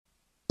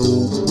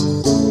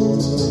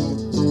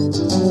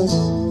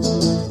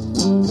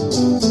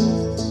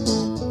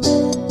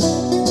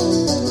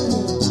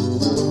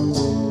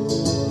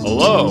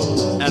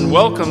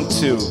welcome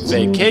to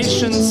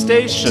Vacation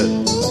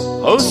Station,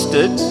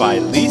 hosted by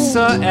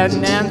Lisa and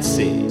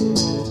Nancy,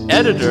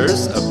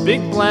 editors of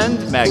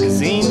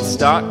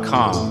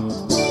BigBlendMagazines.com.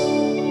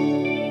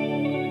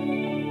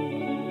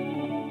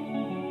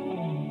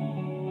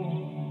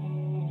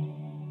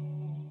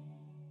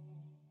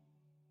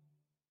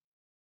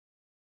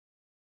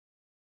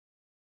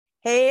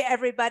 Hey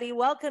everybody,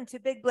 welcome to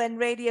Big Blend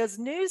Radio's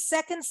new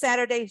second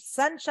Saturday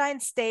Sunshine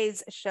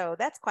Stays show.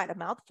 That's quite a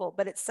mouthful,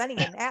 but it's sunny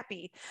and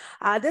happy.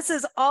 This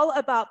is all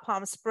about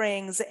Palm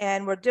Springs,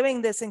 and we're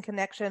doing this in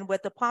connection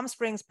with the Palm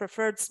Springs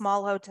Preferred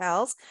Small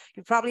Hotels.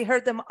 You've probably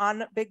heard them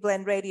on Big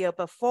Blend Radio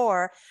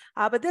before,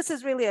 but this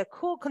is really a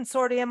cool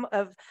consortium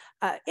of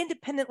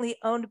independently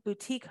owned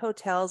boutique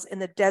hotels in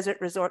the desert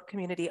resort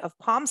community of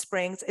Palm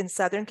Springs in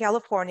Southern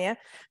California.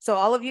 So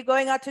all of you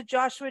going out to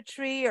Joshua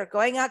Tree or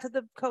going out to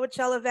the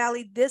Coachella Valley,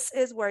 this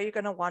is where you're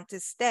going to want to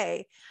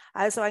stay.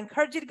 So I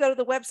encourage you to go to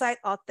the website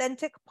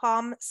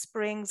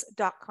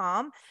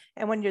authenticpalmsprings.com.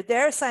 And when you're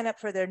there, sign up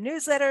for their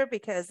newsletter,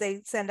 because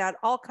they send out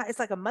all kinds, it's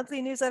like a monthly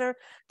newsletter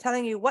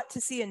telling you what to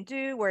see and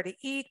do, where to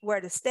eat,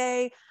 where to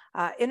stay,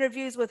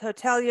 interviews with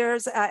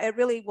hoteliers. It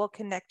really will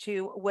connect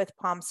you with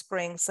Palm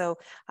Springs. So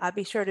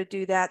be sure to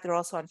do that. They're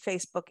also on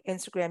Facebook,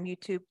 Instagram,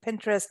 YouTube,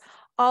 Pinterest,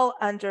 all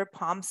under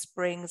Palm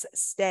Springs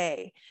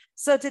Stay.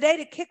 So today,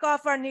 to kick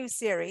off our new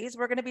series,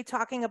 we're going to be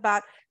talking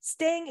about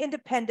staying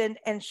independent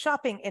and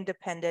shopping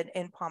independent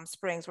in Palm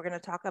Springs. We're going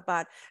to talk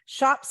about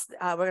shops,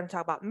 we're going to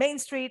talk about Main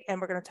Street,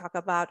 and we're going to talk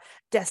about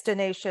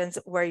destinations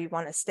where you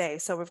want to stay.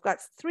 So we've got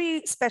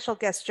three special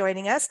guests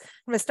joining us.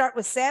 I'm going to start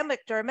with Sam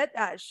McDermott.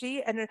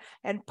 She and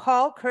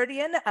Paul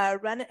Kurdian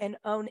run and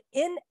own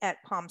Inn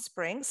at Palm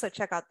Springs. So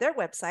check out their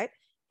website,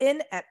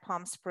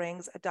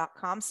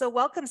 innatpalmsprings.com. So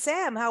welcome,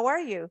 Sam. How are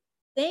you?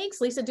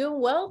 Thanks, Lisa.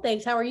 Doing well.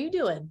 Thanks. How are you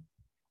doing?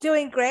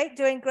 Doing great,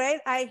 doing great.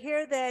 I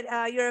hear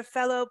that you're a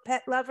fellow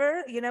pet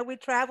lover. You know, we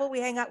travel,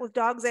 we hang out with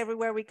dogs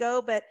everywhere we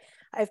go, but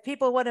if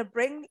people want to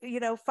bring,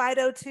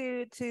 Fido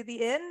to the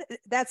inn,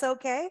 that's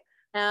okay?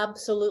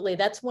 Absolutely.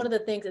 That's one of the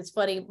things. It's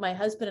funny. My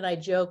husband and I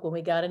joke when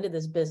we got into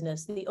this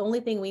business, the only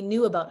thing we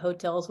knew about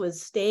hotels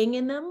was staying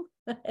in them.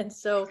 And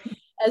so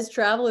as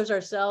travelers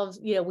ourselves,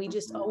 we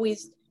just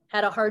always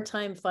had a hard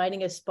time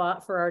finding a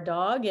spot for our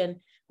dog. And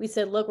we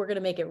said, look, we're going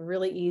to make it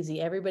really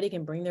easy. Everybody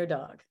can bring their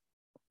dog.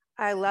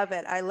 I love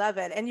it. I love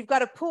it. And you've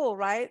got a pool,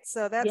 right?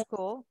 So that's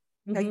cool.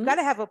 Now, you've got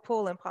to have a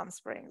pool in Palm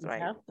Springs,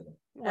 right?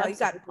 Well, you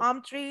got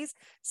palm trees,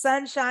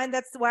 sunshine.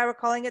 That's why we're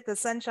calling it the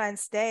Sunshine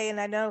Stay. And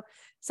I know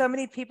so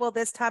many people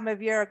this time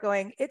of year are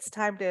going, it's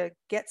time to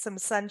get some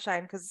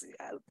sunshine, because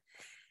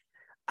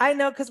I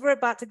know, because we're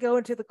about to go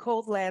into the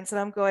cold lands, and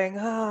I'm going,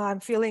 I'm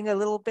feeling a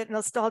little bit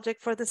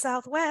nostalgic for the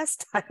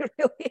Southwest. I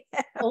really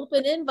am.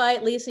 Open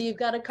invite, Lisa. You've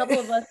got a couple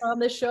of us on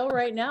the show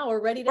right now.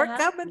 We're ready to We're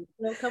coming.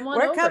 So come on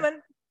We're over. coming.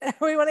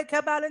 We want to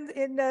come out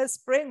in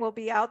spring. We'll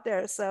be out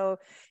there. So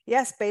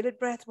yes, bated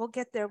breath. We'll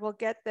get there. We'll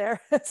get there.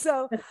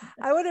 So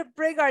I want to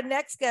bring our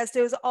next guest,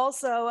 who is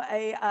also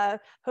a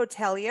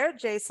hotelier,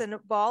 Jason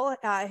Ball.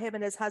 Him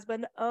and his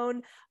husband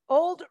own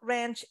Old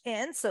Ranch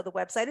Inn. So the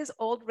website is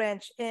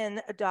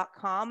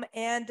oldranchin.com.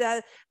 And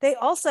they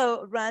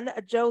also run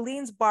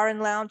Jolene's Bar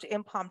and Lounge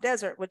in Palm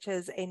Desert, which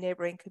is a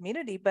neighboring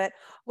community. But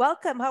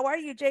welcome. How are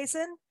you,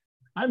 Jason?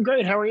 I'm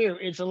great. How are you?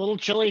 It's a little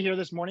chilly here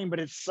this morning, but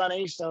it's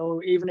sunny. So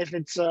even if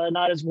it's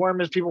not as warm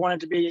as people want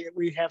it to be,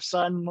 we have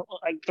sun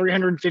like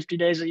 350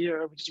 days a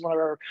year, which is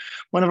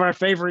one of our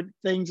favorite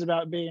things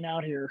about being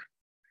out here.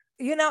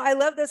 I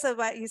love this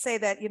about you say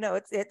that,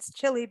 it's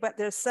chilly, but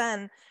there's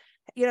sun.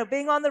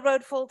 Being on the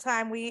road full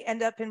time, we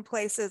end up in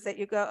places that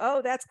you go,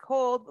 oh, that's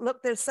cold.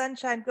 Look, there's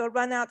sunshine. Go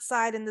run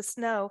outside in the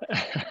snow.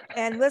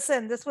 And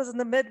listen, this was in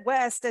the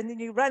Midwest. And then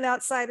you run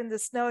outside in the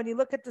snow and you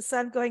look at the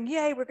sun going,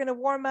 yay, we're going to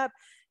warm up.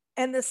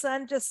 And the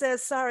sun just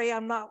says, sorry,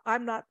 I'm not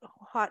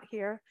hot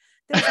here.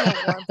 There's no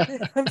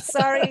warmth. I'm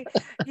sorry.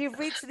 You've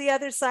reached the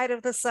other side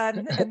of the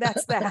sun, and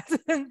that's that.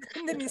 And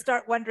then you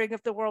start wondering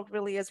if the world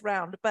really is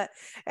round. But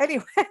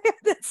anyway,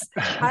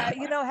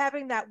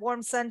 having that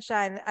warm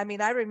sunshine. I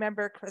mean, I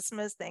remember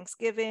Christmas,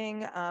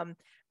 Thanksgiving,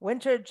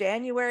 winter,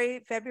 January,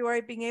 February,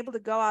 being able to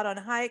go out on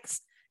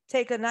hikes,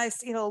 take a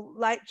nice,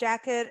 light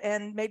jacket,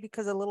 and maybe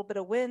because a little bit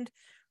of wind.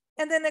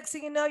 And then next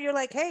thing you know, you're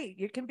like, hey,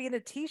 you can be in a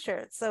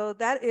t-shirt. So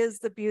that is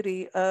the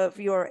beauty of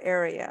your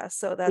area.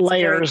 So that's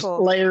layers, very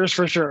cool. Layers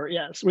for sure.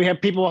 Yes. We have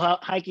people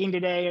hiking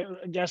today.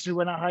 Guests who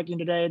went out hiking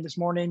today, this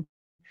morning.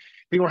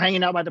 People were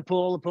hanging out by the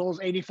pool. The pool's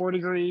 84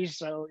 degrees.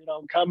 So,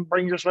 come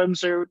bring your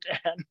swimsuit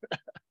and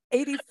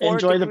 84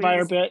 enjoy degrees. the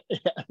fire pit.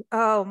 Yeah.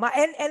 Oh, my.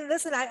 And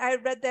listen, I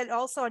read that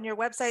also on your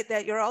website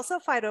that you're also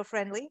Fido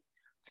friendly.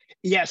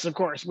 Yes, of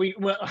course.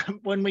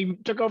 When we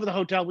took over the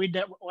hotel,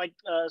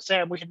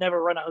 Sam, we had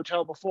never run a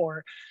hotel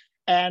before,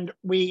 and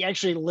we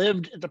actually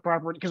lived at the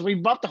property because we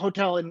bought the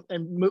hotel in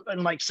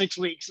like 6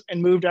 weeks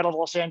and moved out of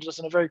Los Angeles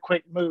in a very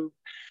quick move,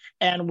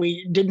 and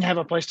we didn't have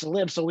a place to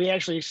live, so we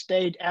actually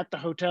stayed at the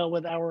hotel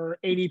with our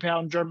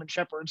 80-pound German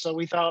Shepherd. So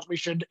we thought we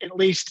should at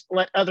least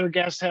let other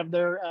guests have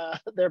their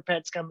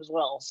pets come as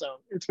well.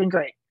 So it's been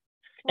great.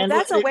 Well, And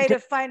that's a way to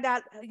find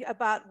out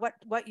about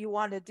what you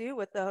want to do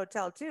with the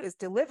hotel too, is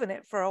to live in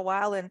it for a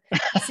while and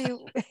see,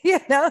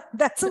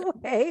 that's a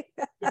way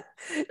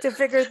to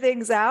figure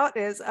things out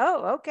is,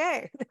 oh,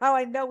 okay. Now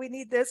I know we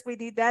need this, we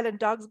need that, and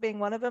dogs being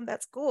one of them.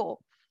 That's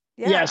cool.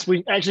 Yeah. Yes,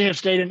 we actually have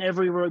stayed in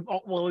every room.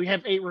 Well, we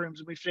have 8 rooms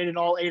and we've stayed in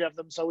all 8 of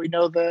them. So we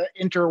know the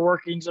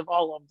interworkings of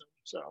all of them.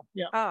 So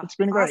yeah, it's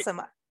been great.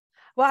 Awesome.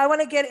 Well, I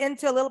want to get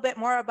into a little bit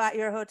more about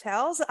your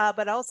hotels,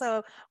 but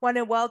also want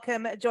to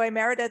welcome Joy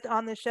Meredith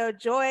on the show.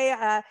 Joy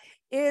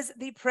is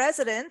the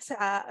president,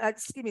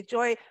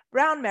 Joy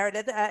Brown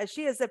Meredith.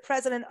 She is the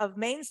president of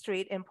Main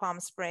Street in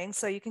Palm Springs.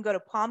 So you can go to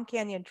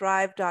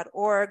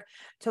palmcanyondrive.org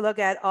to look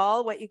at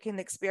all what you can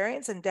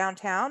experience in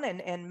downtown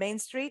and Main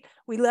Street.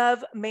 We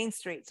love Main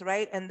Streets,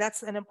 right? And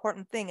that's an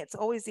important thing. It's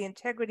always the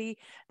integrity,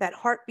 that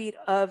heartbeat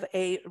of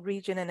a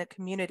region and a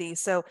community.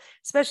 So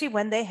especially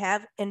when they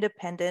have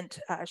independent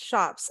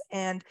shops.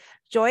 And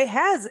Joy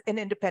has an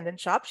independent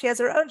shop. She has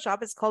her own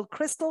shop. It's called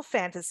Crystal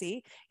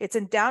Fantasy. It's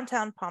in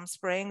downtown Palm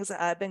Springs.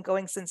 I've been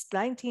going since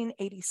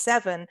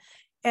 1987.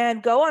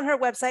 And go on her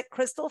website,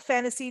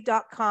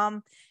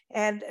 crystalfantasy.com.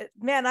 And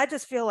man, I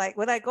just feel like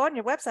when I go on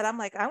your website, I'm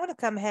like, I want to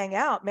come hang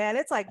out, man.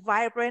 It's like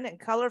vibrant and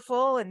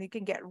colorful, and you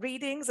can get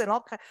readings and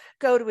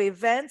go to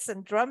events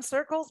and drum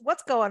circles.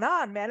 What's going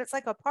on, man? It's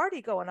like a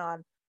party going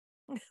on.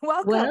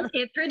 Welcome. Well,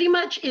 it pretty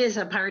much is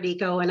a party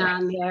going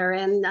on there.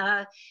 And,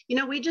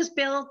 we just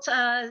built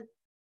a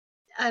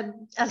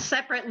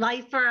separate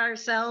life for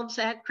ourselves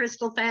at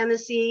Crystal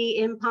Fantasy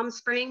in Palm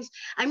Springs.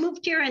 I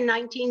moved here in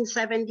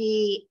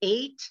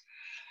 1978.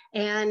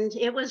 And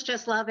it was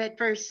just love at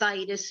first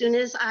sight. As soon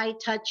as I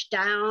touched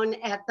down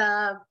at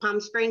the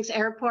Palm Springs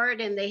airport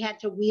and they had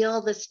to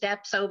wheel the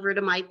steps over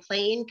to my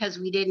plane because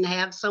we didn't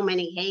have so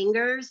many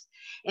hangars,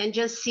 and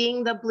just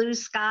seeing the blue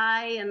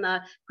sky and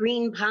the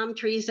green palm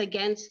trees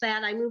against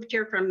that. I moved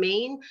here from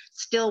Maine,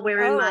 still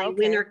wearing my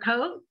winter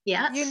coat.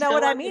 Yeah. You know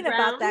what I mean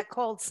about that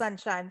cold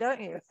sunshine,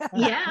 don't you?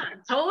 Yeah,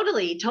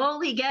 totally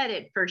get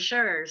it for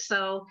sure.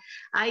 So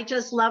I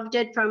just loved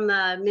it from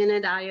the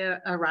minute I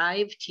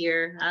arrived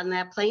here on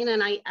that plane.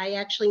 And I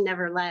actually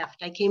never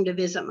left. I came to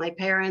visit my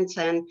parents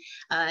and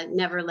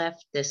never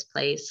left this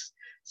place.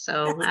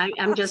 So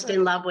I'm just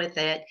in love with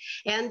it.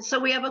 And so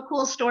we have a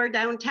cool store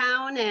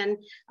downtown, and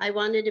I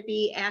wanted to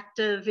be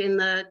active in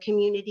the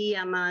community.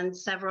 I'm on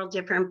several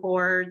different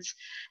boards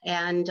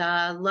and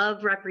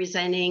love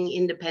representing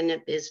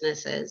independent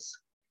businesses.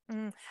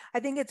 I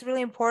think it's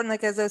really important.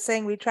 Like, as I was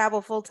saying, we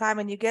travel full time,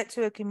 and you get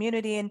to a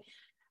community and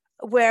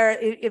where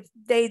if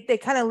they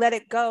kind of let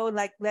it go,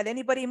 like let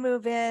anybody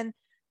move in,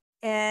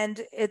 and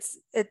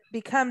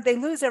they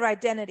lose their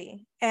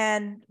identity.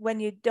 And when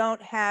you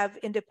don't have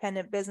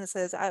independent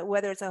businesses,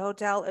 whether it's a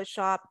hotel, a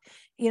shop,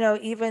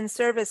 even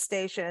service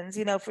stations,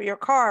 for your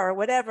car or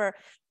whatever,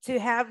 to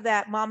have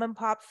that mom and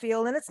pop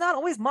feel. And it's not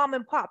always mom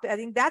and pop. I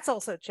think that's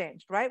also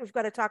changed, right? We've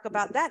got to talk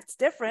about that. It's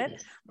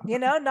different.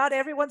 Not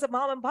everyone's a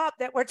mom and pop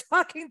that we're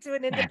talking to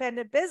an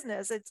independent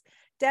business. It's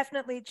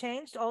definitely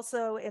changed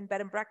also in bed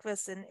and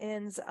breakfasts and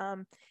inns.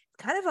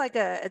 Kind of like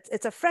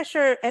it's a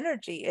fresher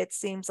energy, it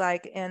seems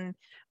like, and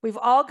we've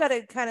all got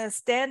to kind of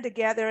stand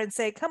together and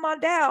say, come on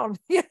down,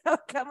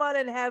 come on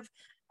and have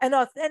an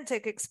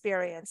authentic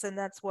experience. And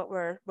that's what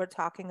we're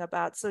talking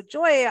about. So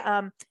Joy,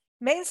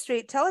 Main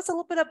Street, tell us a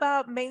little bit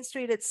about Main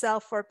Street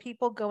itself for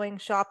people going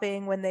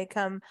shopping when they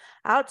come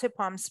out to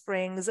Palm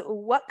Springs.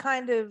 What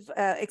kind of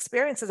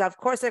experiences? Of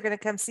course, they're going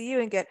to come see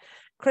you and get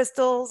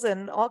crystals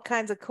and all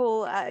kinds of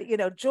cool,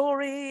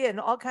 jewelry and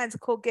all kinds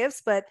of cool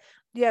gifts, but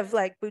you have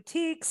like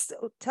boutiques.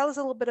 Tell us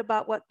a little bit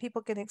about what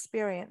people can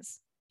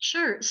experience.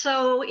 Sure.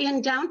 So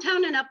in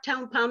downtown and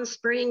uptown Palm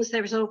Springs,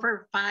 there's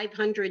over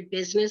 500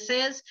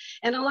 businesses.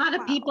 And a lot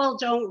of people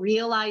don't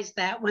realize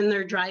that when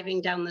they're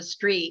driving down the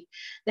street,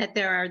 that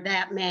there are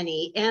that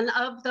many. And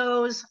of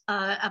those,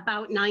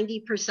 about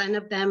 90%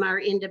 of them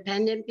are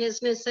independent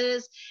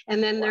businesses.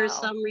 And then there's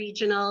some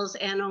regionals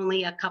and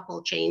only a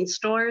couple chain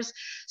stores.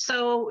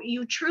 So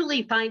you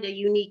truly find a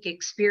unique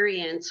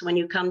experience when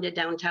you come to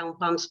downtown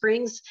Palm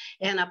Springs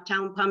and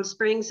uptown Palm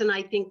Springs. And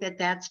I think that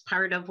that's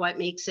part of what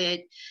makes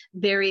it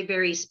very,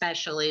 very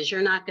special. Is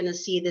you're not going to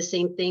see the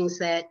same things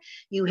that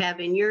you have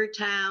in your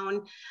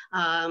town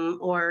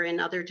or in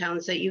other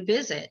towns that you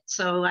visit.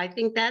 So I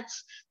think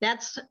that's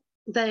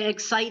the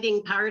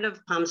exciting part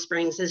of Palm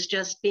Springs, is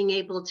just being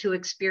able to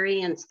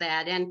experience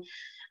that. And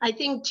I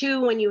think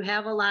too, when you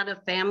have a lot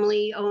of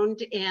family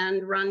owned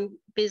and run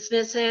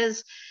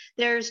businesses,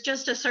 there's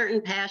just a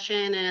certain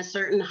passion and a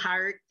certain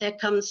heart that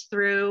comes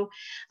through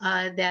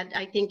that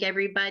I think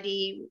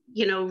everybody,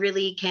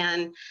 really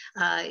can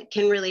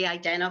really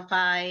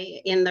identify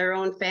in their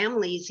own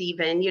families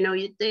even.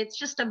 It's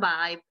just a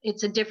vibe.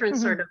 It's a different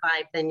sort of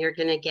vibe than you're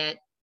going to get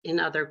in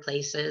other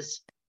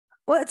places.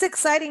 Well, it's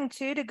exciting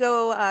too to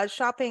go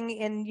shopping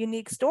in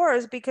unique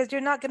stores, because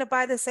you're not going to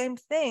buy the same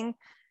thing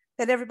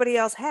that everybody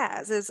else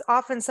has. Is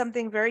often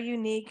something very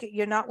unique.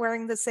 You're not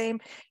wearing the same,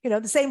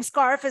 the same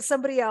scarf as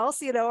somebody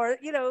else, or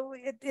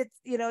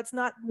it's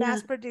not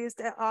mass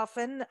produced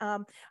often.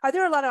 Are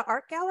there a lot of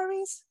art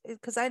galleries?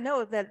 Because I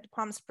know that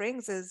Palm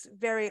Springs is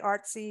very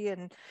artsy,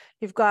 and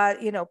you've got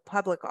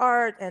public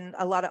art and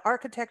a lot of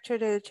architecture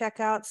to check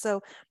out.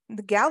 So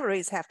the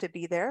galleries have to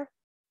be there.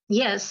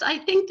 Yes, I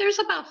think there's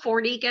about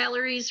 40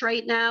 galleries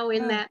right now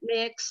in that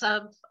mix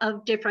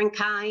of different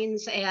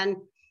kinds. And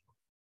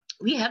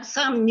we have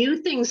some new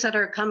things that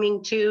are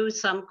coming too,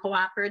 some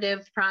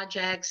cooperative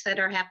projects that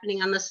are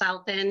happening on the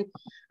south end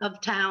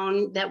of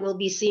town that we'll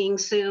be seeing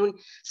soon.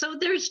 So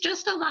there's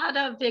just a lot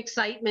of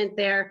excitement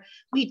there.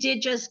 We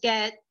did just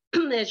get,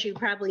 as you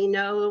probably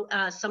know,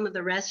 some of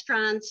the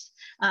restaurants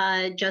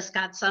just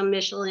got some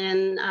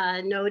Michelin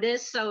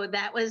notice. So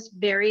that was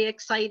very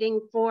exciting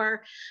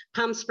for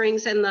Palm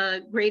Springs and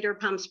the greater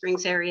Palm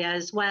Springs area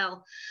as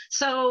well.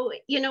 So,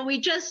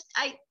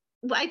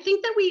 I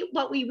think that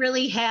what we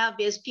really have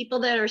is people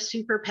that are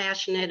super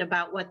passionate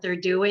about what they're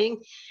doing.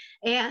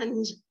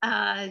 And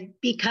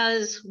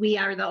because we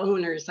are the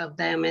owners of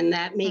them, and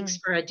that makes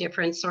for a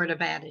different sort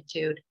of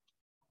attitude.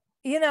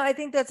 I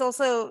think that's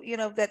also,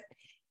 that,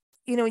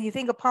 when you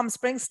think of Palm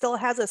Springs still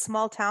has a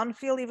small town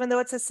feel, even though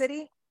it's a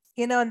city,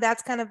 and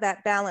that's kind of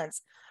that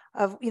balance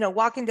of,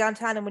 walking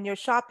downtown, and when you're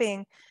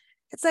shopping,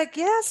 it's like,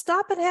 yeah,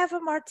 stop and have a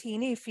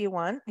martini if you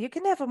want. You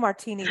can have a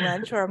martini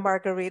lunch or a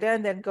margarita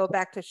and then go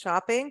back to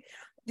shopping.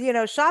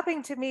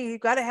 Shopping to me, you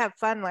got to have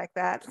fun like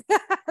that.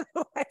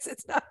 Otherwise,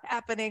 it's not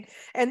happening.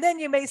 And then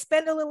you may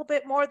spend a little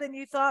bit more than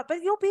you thought,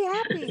 but you'll be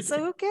happy. So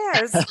who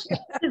cares?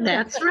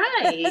 That's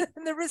right.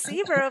 And the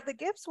receiver of the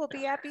gifts will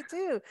be happy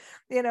too.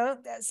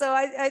 So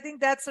I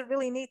think that's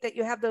really neat that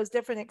you have those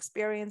different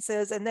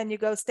experiences, and then you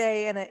go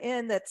stay in an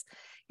inn that's,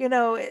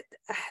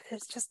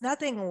 there's just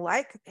nothing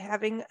like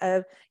having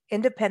a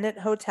independent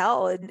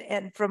hotel.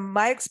 And from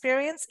my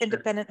experience,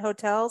 independent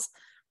hotels,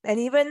 and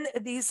even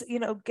these,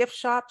 gift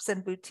shops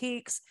and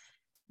boutiques,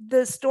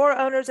 the store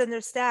owners and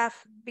their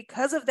staff,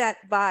 because of that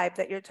vibe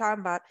that you're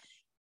talking about,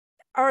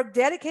 are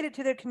dedicated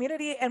to their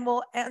community and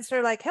will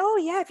answer like, oh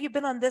yeah, if you've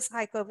been on this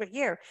hike over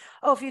here,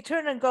 oh, if you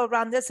turn and go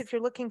around this, if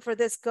you're looking for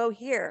this, go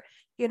here.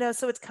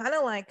 So it's kind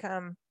of like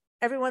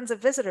everyone's a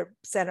visitor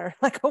center,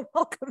 like a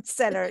welcome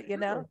center.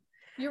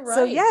 You're right.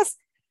 So yes,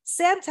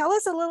 Sam, tell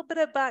us a little bit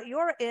about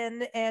your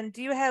inn, and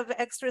do you have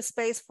extra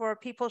space for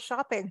people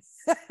shopping?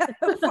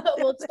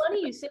 Well, it's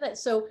funny you say that.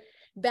 So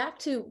back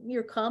to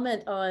your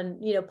comment on,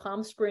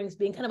 Palm Springs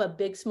being kind of a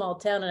big, small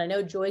town. And I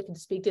know Joy can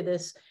speak to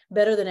this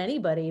better than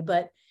anybody,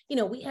 but,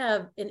 we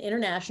have an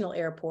international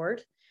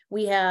airport.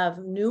 We have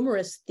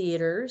numerous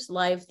theaters,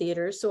 live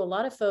theaters. So a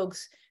lot of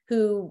folks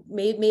who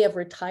may have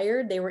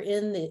retired, they were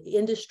in the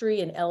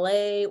industry in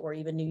LA or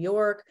even New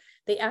York,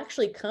 they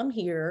actually come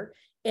here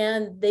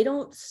and they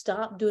don't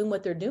stop doing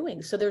what they're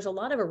doing. So there's a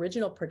lot of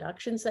original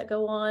productions that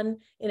go on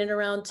in and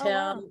around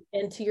town. Oh,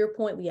 wow. And to your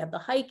point, we have the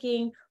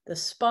hiking, the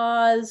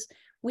spas.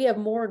 We have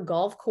more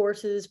golf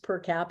courses per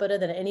capita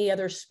than any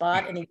other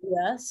spot in the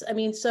US. I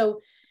mean,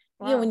 so,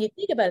 wow. When you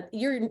think about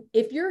it,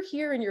 if you're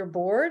here and you're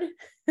bored,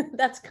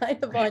 that's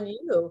kind of on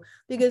you,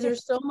 because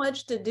there's so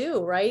much to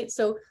do, right?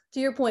 So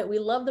to your point, we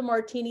love the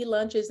martini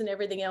lunches and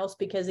everything else,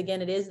 because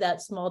again, it is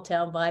that small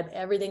town vibe.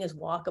 Everything is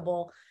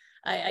walkable.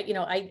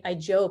 I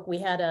joke, we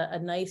had a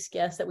nice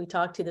guest that we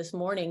talked to this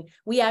morning.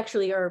 We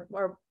actually are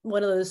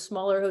one of those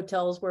smaller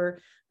hotels where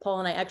Paul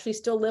and I actually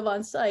still live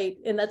on site.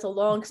 And that's a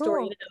long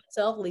story in and of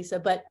itself, Lisa,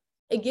 but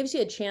it gives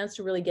you a chance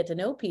to really get to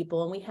know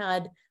people. And we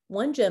had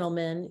one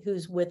gentleman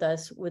who's with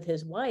us with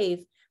his wife.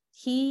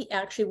 He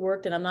actually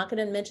worked, and I'm not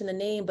going to mention the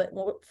name, but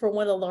for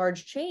one of the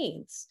large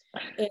chains.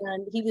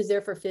 And he was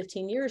there for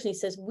 15 years. And he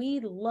says, we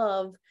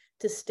love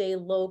to stay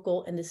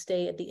local and to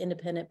stay at the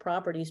independent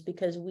properties,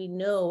 because we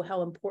know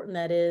how important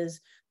that is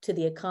to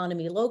the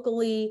economy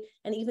locally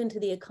and even to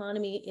the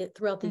economy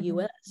throughout the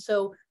US.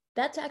 So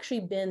that's actually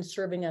been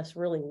serving us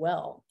really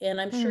well.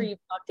 And I'm sure you've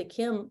talked to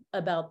Kim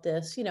about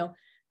this.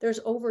 There's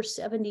over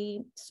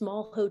 70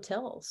 small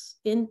hotels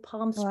in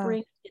Palm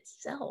Springs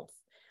itself.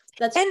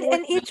 That's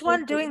and each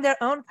one doing their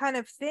own kind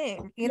of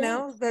thing,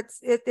 that's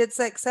it's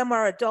like some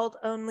are adult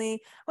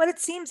only. Well, it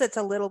seems it's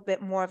a little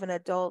bit more of an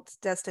adult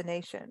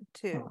destination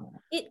too.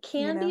 It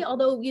can be,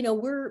 although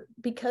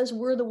because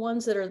we're the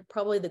ones that are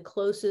probably the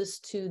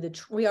closest to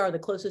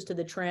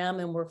the tram,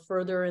 and we're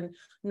further in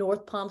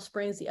North Palm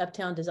Springs, the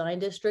Uptown Design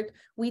District.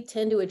 We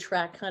tend to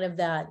attract kind of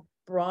that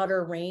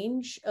broader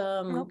range. We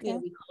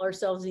call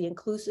ourselves the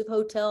inclusive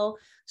hotel,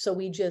 so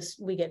we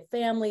get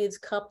families,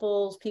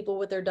 couples, people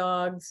with their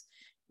dogs,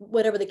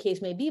 whatever the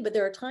case may be. But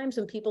there are times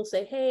when people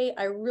say, hey,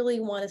 I really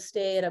want to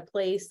stay at a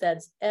place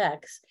that's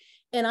X.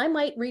 And I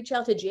might reach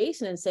out to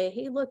Jason and say,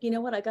 hey, look, you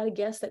know what? I got a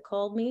guest that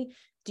called me.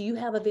 Do you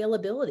have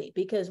availability?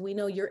 Because we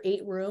know you're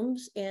 8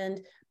 rooms,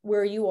 and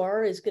where you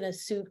are is going to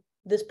suit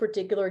this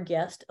particular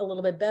guest a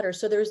little bit better.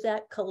 So there's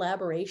that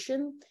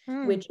collaboration,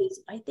 which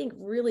is, I think,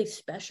 really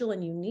special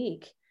and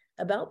unique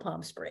about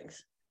Palm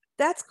Springs.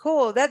 That's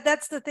cool.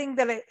 That's the thing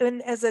that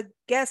as a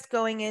guest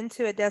going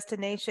into a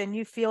destination,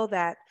 you feel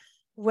that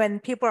when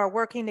people are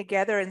working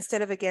together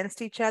instead of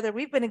against each other.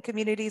 We've been in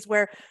communities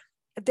where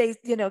they,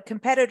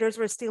 competitors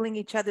were stealing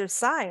each other's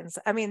signs.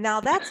 I mean, now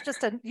that's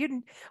just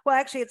well,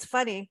 actually it's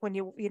funny when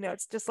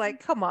it's just like,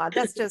 come on,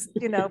 that's just,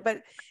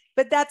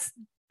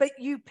 but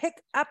you pick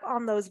up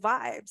on those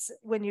vibes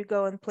when you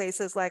go in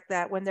places like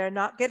that, when they're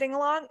not getting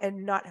along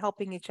and not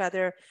helping each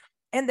other.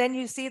 And then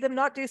you see them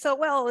not do so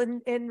well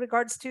in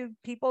regards to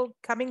people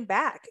coming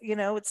back.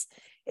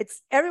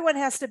 It's everyone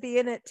has to be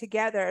in it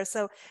together.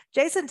 So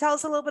Jason, tell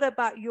us a little bit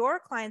about your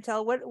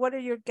clientele. What are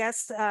your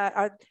guests?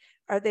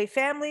 Are they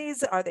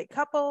families? Are they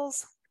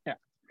couples? Yeah.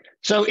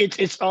 So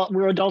it's all,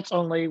 we're adults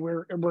only.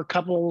 We're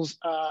couples.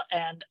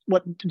 And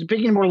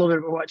speaking more a little bit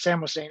about what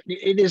Sam was saying,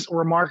 it is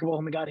remarkable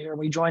when we got here.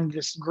 We joined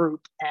this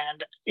group,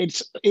 and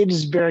it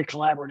is very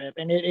collaborative,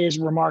 and it is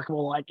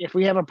remarkable. Like if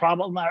we have a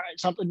problem or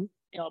something,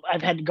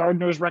 I've had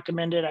gardeners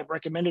recommended. I've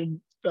recommended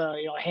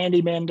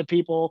handymen to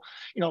people.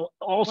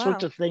 All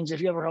sorts of things.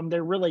 If you ever home,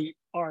 they really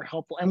are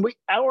helpful. And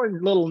our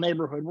little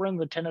neighborhood, we're in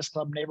the tennis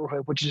club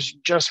neighborhood, which is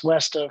just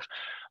west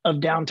of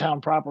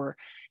downtown proper.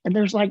 And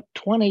there's like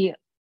 20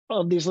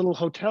 of these little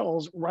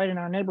hotels right in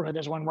our neighborhood.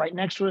 There's one right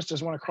next to us.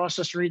 There's one across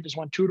the street. There's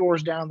one 2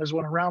 doors down. There's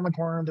one around the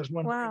corner. There's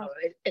one. Wow.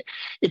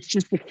 It's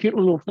just a cute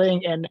little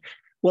thing. And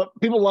what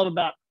people love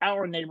about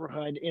our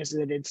neighborhood is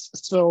that it's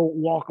so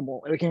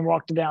walkable. We can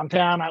walk to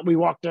downtown. We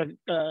walked to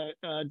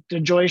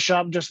Joy's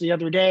shop just the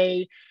other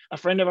day. A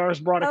friend of ours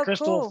brought a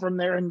crystal from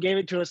there and gave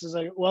it to us as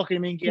a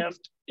welcoming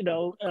gift.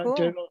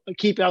 To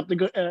keep out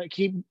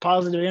keep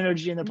positive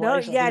energy in the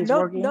place.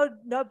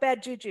 No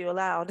bad juju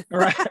allowed.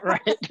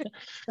 Right.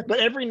 But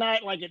every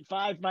night, like at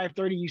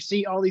 5:30, you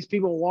see all these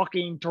people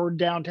walking toward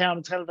downtown.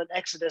 It's kind of an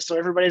exodus. So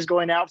everybody's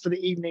going out for the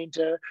evening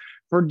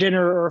for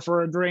dinner or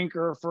for a drink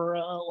or for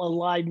a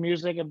live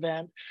music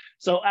event.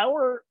 So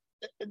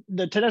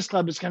the tennis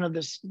club is kind of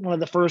one of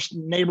the first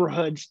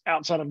neighborhoods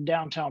outside of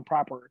downtown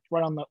proper. It's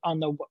right on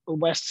the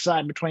west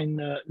side between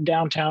the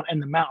downtown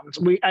and the mountains.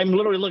 I'm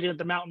literally looking at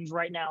the mountains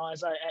right now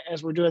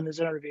as we're doing this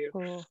interview.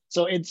 Cool.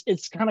 So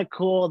it's kind of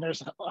cool.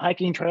 There's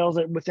hiking trails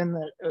that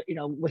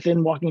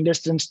within walking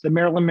distance. The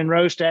Marilyn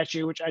Monroe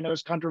statue, which I know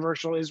is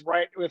controversial, is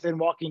right within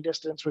walking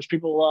distance, which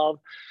people love.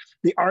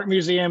 The art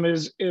museum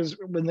is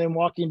within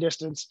walking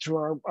distance to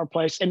our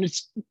place, and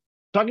it's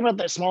talking about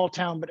that small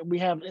town, but we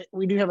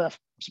do have a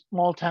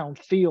small town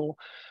feel,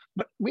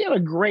 but we have a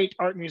great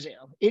art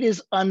museum. It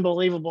is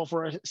unbelievable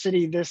for a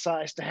city this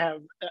size to have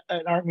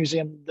an art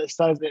museum the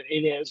size that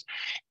it is.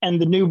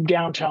 And the new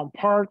downtown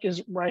park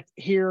is right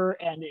here.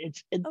 And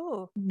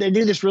they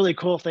do this really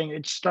cool thing.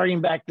 It's starting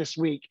back this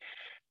week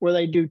where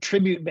they do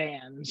tribute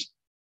bands,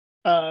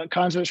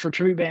 concerts for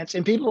tribute bands,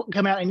 and people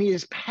come out and it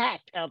is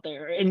packed out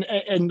there.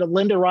 And the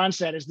Linda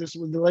Ronstadt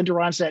the Linda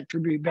Ronstadt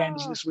tribute band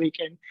is this week.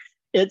 And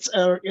it's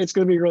going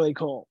to be really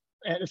cool.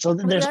 And so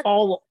there's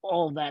all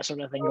of that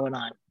sort of thing going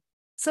on.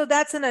 So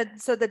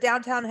so the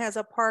downtown has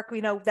a park.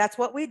 That's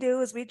what we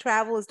do is we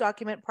travel as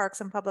document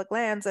parks and public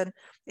lands. And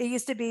it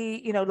used to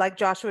be, like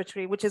Joshua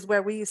Tree, which is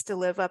where we used to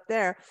live up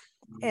there.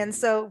 And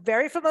so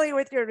very familiar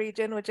with your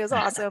region, which is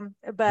awesome.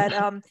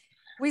 But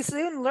we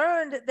soon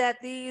learned that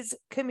these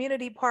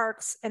community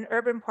parks and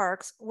urban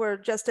parks were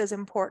just as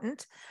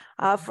important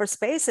for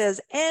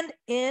spaces and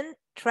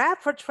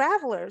for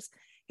travelers.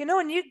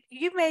 And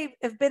you may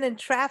have been in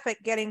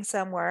traffic getting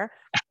somewhere,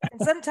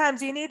 and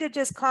sometimes you need to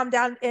just calm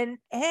down.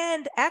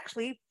 And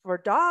actually, for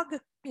dogs,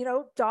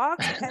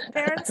 pet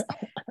parents,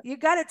 you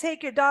got to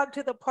take your dog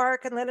to the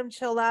park and let them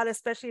chill out,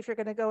 especially if you're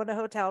going to go in a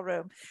hotel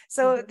room.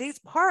 So these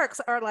parks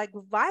are like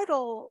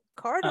vital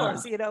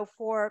corridors,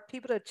 for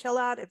people to chill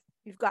out. If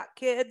you've got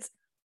kids,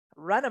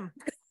 run them.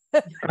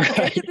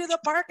 Take them to the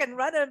park and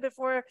run them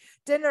before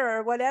dinner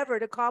or whatever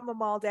to calm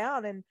them all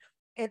down. And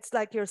it's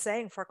like you're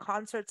saying, for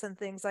concerts and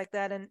things like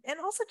that. And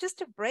also just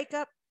to break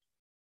up,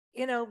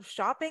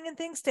 shopping and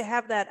things, to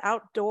have that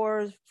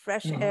outdoors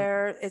fresh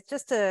air. It's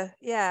just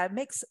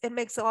it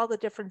makes all the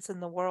difference in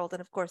the world.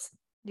 And of course,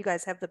 you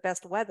guys have the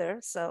best weather.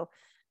 So,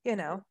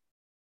 And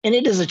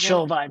it is a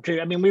chill vibe too.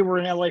 I mean, we were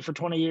in LA for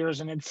 20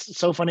 years and it's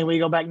so funny. We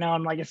go back now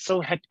and like, it's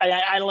so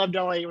I loved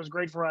LA. It was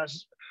great for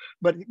us.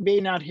 But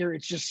being out here,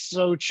 it's just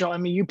so chill. I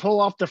mean, you pull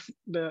off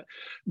the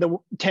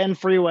 10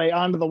 freeway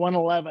onto the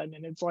 111,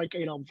 and it's like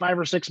 5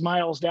 or 6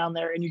 miles down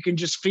there, and you can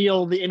just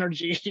feel the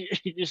energy.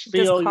 You just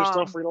feel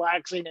yourself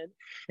relaxing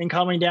and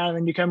calming down. And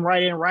then you come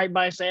right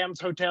by Sam's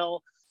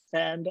hotel,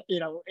 and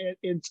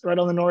it's right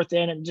on the north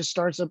end, and it just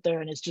starts up there,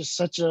 and it's just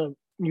such a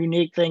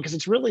unique thing because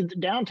it's really the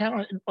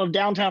downtown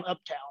uptown,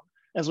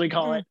 as we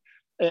call it.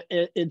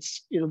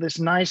 It's this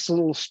nice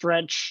little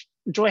stretch.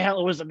 Joy,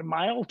 how was it? A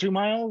mile, 2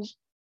 miles?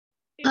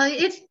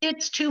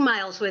 It's 2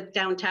 miles with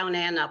downtown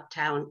and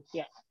uptown.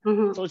 Yeah.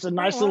 Mm-hmm. So it's a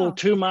nice little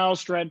 2 mile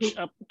stretch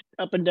up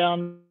and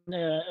down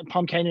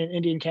Palm Canyon,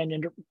 Indian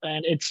Canyon,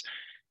 and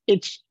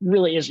it's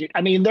really is. I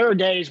mean, there are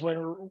days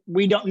where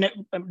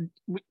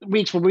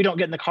weeks where we don't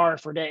get in the car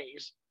for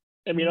days.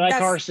 I mean, my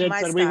car sits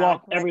and we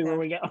walk everywhere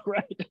we go.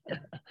 Right.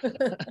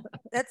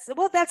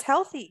 That's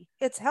healthy.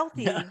 It's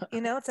healthy.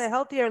 It's a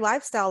healthier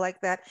lifestyle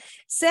like that.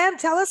 Sam,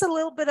 tell us a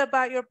little bit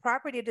about your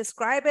property.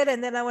 Describe it,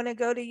 and then I want to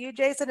go to you,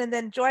 Jason, and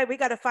then Joy. We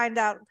got to find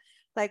out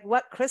like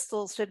what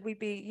crystals should we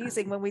be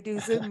using when we do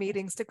Zoom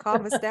meetings to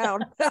calm us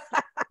down.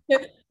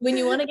 When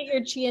you want to get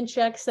your chi in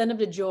check, send them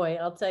to Joy.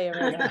 I'll tell you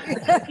right now.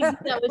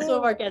 That was some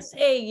of our guests.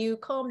 Hey, you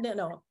calm down.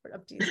 No,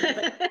 I'm teasing,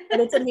 but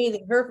it's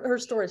amazing. Her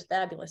store is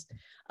fabulous.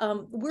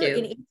 We're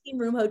an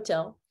 18-room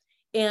hotel.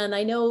 And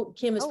I know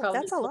Kim is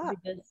probably that's a lot.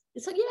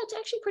 So yeah, it's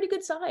actually pretty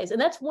good size. And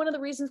that's one of the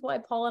reasons why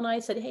Paul and I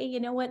said, hey,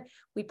 you know what?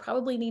 We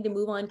probably need to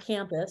move on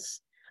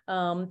campus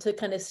to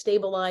kind of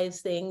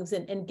stabilize things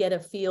and get a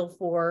feel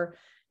for,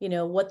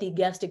 what the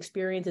guest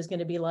experience is going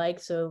to be like,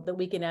 so that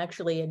we can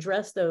actually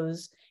address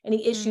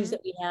any issues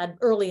that we had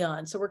early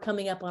on. So we're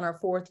coming up on our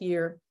 4th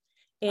year.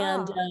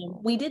 And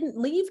we didn't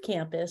leave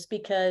campus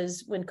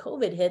because when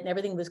COVID hit and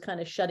everything was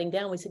kind of shutting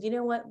down, we said, you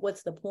know what?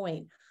 What's the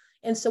point?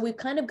 And so we've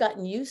kind of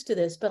gotten used to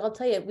this, but I'll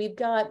tell you,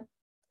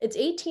 it's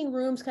 18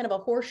 rooms, kind of a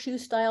horseshoe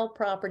style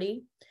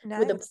property. Nice.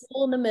 With a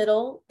pool in the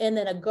middle, and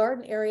then a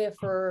garden area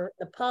for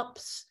the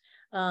pups.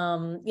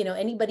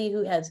 Anybody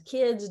who has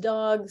kids,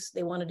 dogs,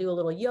 they want to do a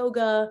little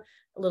yoga,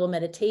 a little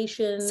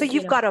meditation. So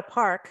you've got a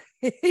park.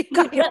 We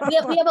have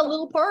a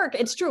little park.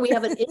 It's true. We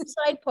have an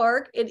inside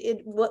park.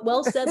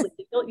 Well said.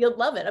 You'll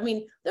love it. I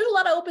mean, there's a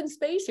lot of open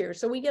space here.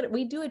 So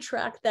we do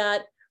attract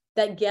that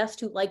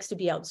guest who likes to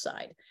be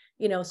outside.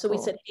 So we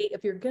said, hey,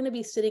 if you're going to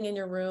be sitting in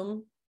your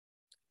room,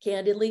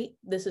 candidly,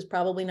 this is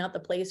probably not the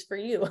place for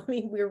you. I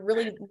mean, we're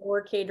really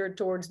more catered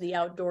towards the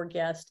outdoor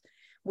guest.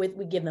 We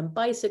give them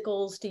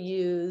bicycles to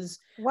use.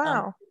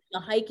 Wow. The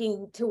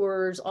hiking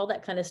tours, all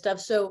that kind of stuff.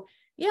 So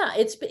yeah,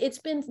 it's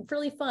been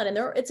really fun, and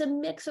it's a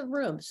mix of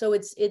rooms. So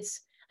it's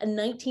a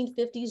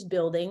 1950s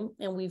building,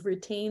 and we've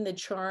retained the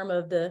charm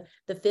of the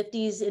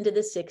 50s into the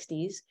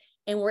 60s,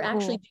 and we're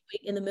actually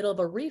doing in the middle of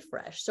a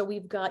refresh. So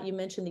we've got, you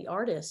mentioned the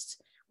artists.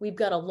 We've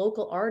got a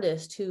local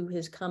artist who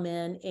has come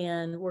in,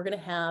 and we're going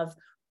to have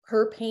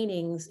her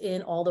paintings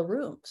in all the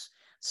rooms.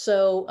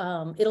 So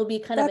it'll be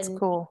kind of a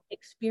cool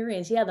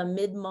experience. Yeah, the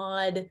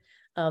mid-mod,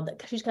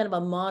 she's kind of a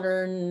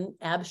modern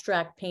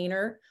abstract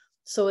painter.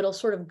 So it'll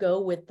sort of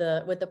go with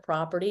the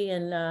property,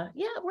 and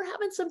we're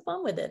having some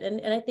fun with it.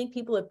 And I think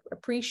people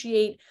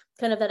appreciate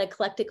kind of that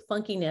eclectic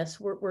funkiness.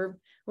 We're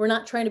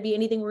not trying to be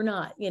anything we're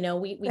not. We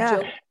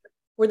joke.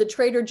 We're the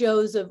Trader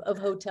Joe's of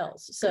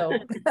hotels. So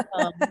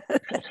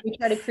we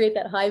try to create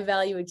that high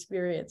value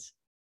experience.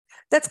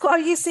 That's cool. Are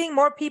you seeing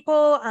more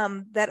people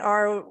that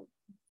are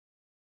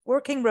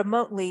working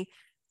remotely,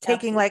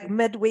 taking like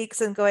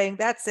midweeks and going,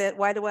 that's it.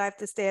 Why do I have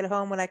to stay at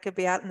home when I could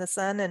be out in the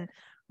sun and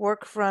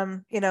work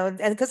from, and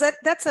because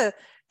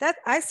that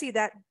I see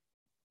that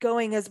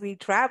going as we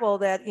travel,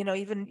 that,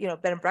 even,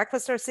 bed and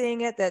breakfast are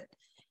seeing it, that,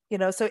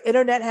 so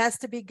internet has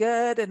to be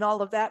good and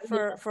all of that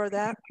for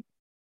that.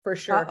 For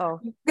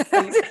sure. If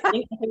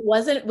it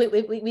wasn't,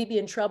 we'd be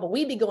in trouble.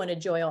 We'd be going to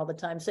Joy all the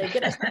time. Say,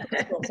 get us the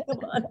crystals.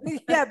 Come on.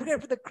 Yeah, we're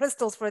for the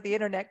crystals for the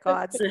internet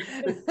gods.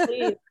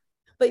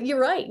 But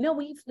you're right. No,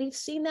 we've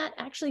seen that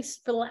actually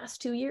for the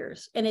last 2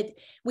 years, and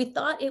we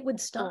thought it would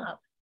stop,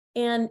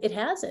 and it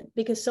hasn't,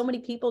 because so many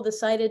people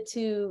decided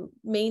to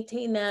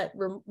maintain that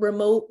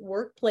remote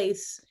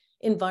workplace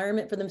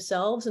environment for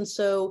themselves. And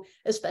so,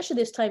 especially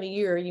this time of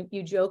year,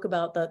 you joke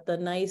about the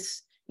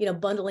nice,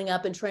 bundling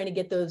up and trying to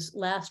get those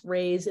last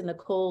rays in the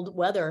cold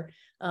weather.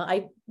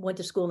 I went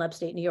to school in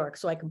upstate New York,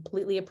 so I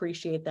completely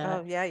appreciate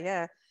that. Oh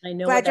yeah. I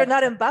know. Glad you're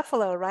not in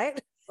Buffalo,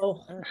 right?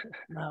 Oh,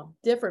 no,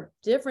 different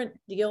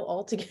deal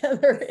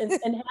altogether, and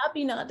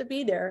happy not to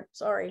be there.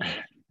 Sorry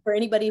for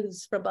anybody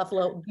who's from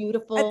Buffalo.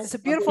 Beautiful. It's a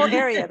beautiful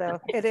area, though.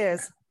 It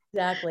is.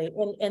 Exactly.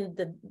 And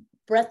the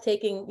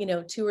breathtaking,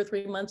 2 or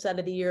 3 months out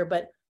of the year,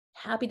 but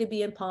happy to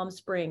be in Palm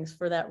Springs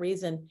for that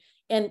reason.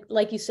 And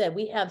like you said,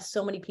 we have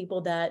so many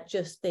people that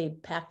they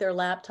pack their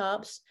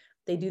laptops,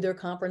 they do their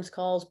conference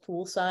calls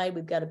poolside.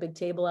 We've got a big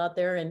table out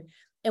there,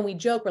 and we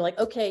joke, we're like,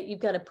 okay,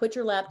 you've got to put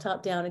your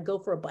laptop down and go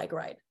for a bike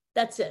ride.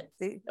 That's it.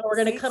 We're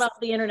going to cut off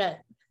the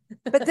internet.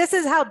 But this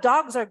is how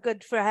dogs are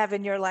good for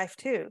having your life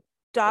too.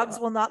 Dogs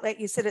will not let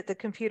you sit at the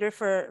computer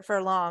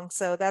for long.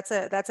 So that's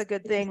a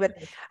good thing. But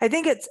I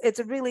think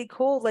it's really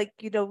cool. Like,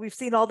 we've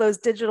seen all those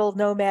digital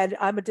nomad,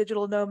 I'm a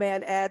digital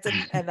nomad ads,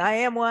 and I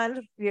am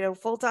one,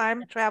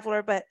 full-time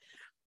traveler, but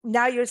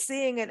now you're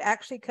seeing it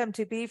actually come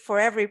to be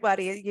for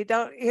everybody. You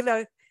don't,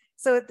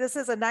 so this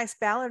is a nice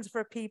balance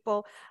for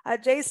people.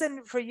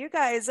 Jason, for you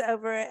guys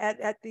over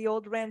at the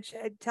Old Ranch,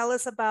 tell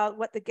us about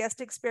what the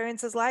guest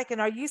experience is like.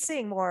 And are you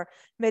seeing more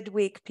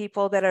midweek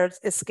people that are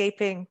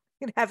escaping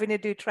having to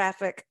do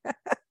traffic?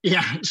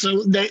 Yeah.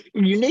 So the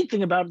unique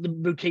thing about the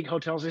boutique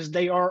hotels is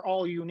they are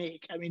all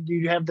unique. I mean,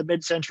 you have the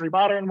mid-century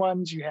modern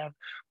ones.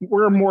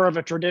 We're more of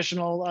a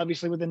traditional,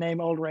 obviously, with the name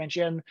Old Ranch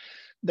Inn.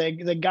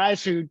 The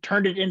guys who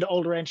turned it into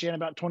Old Ranch Inn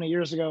about 20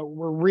 years ago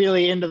were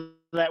really into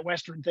that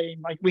Western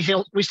theme. Like we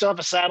still have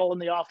a saddle in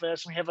the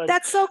office. We have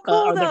that's so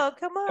cool though.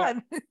 Come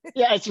on.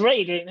 Yeah, it's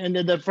great. And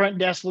the front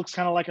desk looks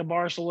kind of like a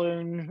bar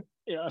saloon.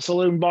 a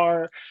saloon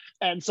bar.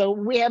 And so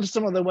we have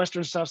some of the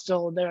Western stuff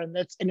still there, and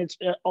it's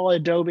all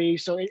Adobe.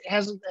 So it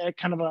has a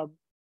kind of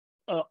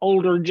a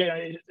older,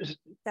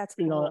 That's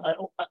you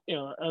know,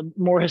 cool. a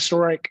more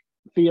historic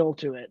feel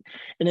to it.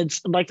 And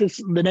it's like this,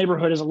 the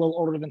neighborhood is a little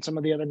older than some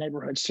of the other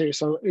neighborhoods too.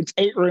 So it's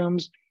 8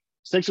 rooms,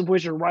 6 of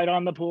which are right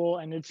on the pool.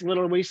 And it's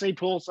literally, we say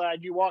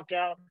poolside, you walk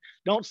out,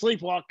 don't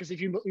sleepwalk, because if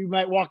you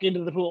might walk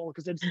into the pool,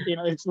 because it's, you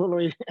know, it's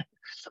literally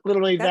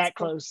That's that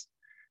cool. close.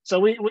 So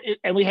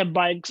we have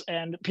bikes,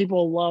 and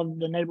people love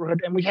the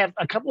neighborhood. And we have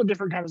a couple of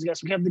different kinds of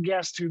guests. We have the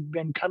guests who've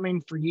been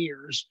coming for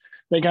years.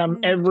 They come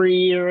every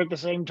year at the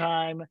same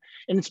time.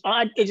 And it's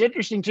odd. It's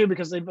interesting too,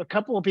 because a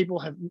couple of people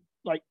have,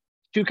 like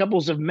 2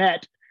 couples have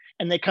met,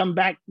 and they come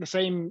back the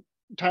same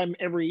time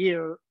every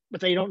year, but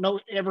they don't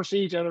ever see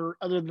each other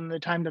than the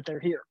time that they're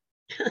here.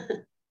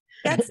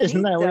 That's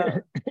Isn't neat,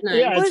 that though.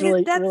 Yeah, Well, it's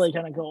really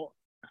kind of cool.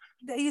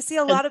 You see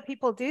a lot of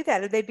people do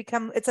that. They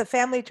become, it's a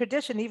family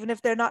tradition, even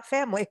if they're not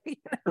family. You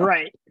know?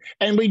 Right.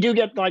 And we do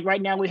get, like,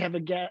 right now we have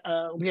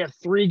we have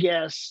 3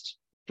 guests,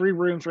 3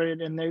 rooms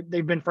rated, and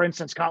they've been friends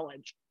since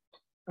college.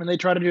 And they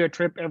try to do a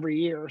trip every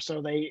year.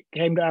 So they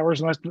came to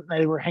ours, and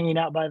they were hanging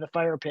out by the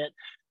fire pit.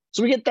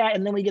 So we get that,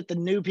 and then we get the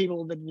new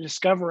people that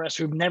discover us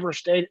who've never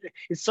stayed.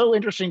 It's so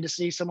interesting to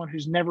see someone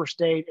who's never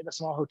stayed in a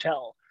small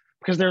hotel,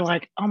 because they're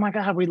like, oh my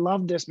God, we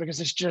love this, because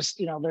it's just,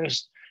 you know,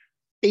 there's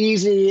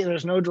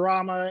no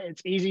drama.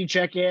 It's easy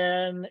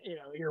check-in. You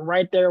know, you're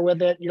right there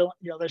with it.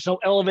 There's no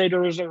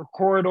elevators or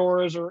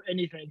corridors or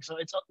anything. So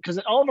it's because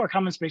all of our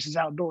common space is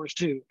outdoors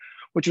too,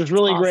 which was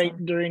really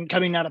great during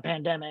coming out of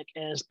pandemic,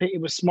 as it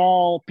was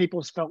small.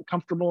 People felt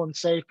comfortable and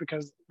safe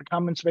because the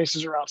common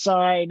spaces are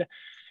outside.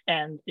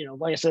 And, you know,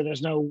 like I said,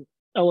 there's no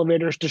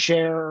elevators to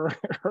share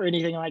or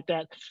anything like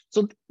that.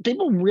 So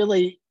people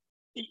really,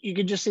 you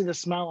could just see the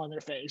smile on their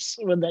face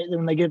when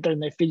they get there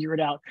and they figure it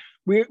out.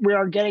 We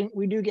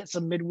do get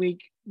some midweek.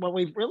 What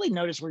we've really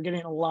noticed, we're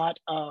getting a lot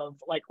of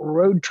like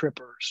road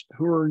trippers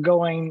who are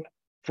going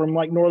from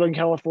like Northern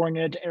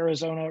California to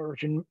Arizona or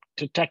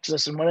to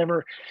Texas and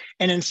whatever.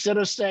 And instead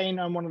of staying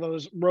on one of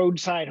those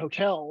roadside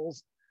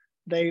hotels,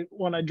 they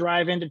want to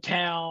drive into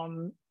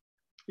town,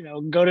 you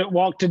know,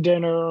 walk to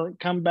dinner,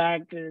 come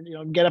back, you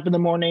know, get up in the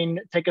morning,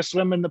 take a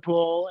swim in the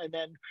pool, and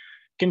then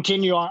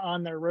continue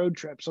on their road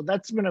trip. So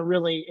that's been a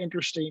really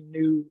interesting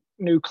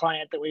new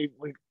client that we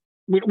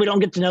don't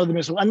get to know them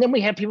as well. And then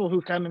we have people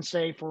who come and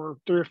stay for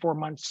 3 or 4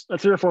 months,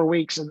 3 or 4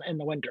 weeks in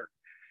the winter.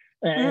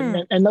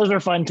 And those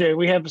are fun too.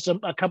 We have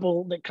a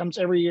couple that comes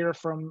every year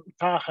from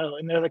Tahoe,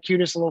 and they're the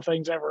cutest little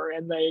things ever.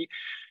 And they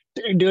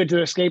do it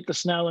to escape the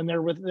snow. And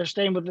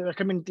they're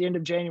coming at the end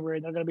of January,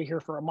 and they're going to be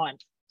here for a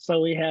month. So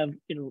we have,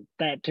 you know,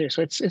 that too.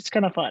 So it's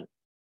kind of fun.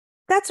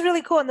 That's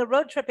really cool. And the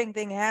road tripping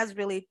thing has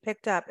really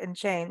picked up and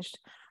changed,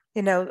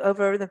 you know,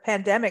 over the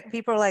pandemic.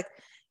 People are like,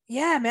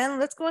 yeah, man,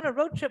 let's go on a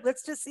road trip.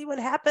 Let's just see what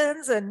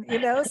happens. And, you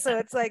know, so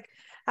it's like,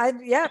 I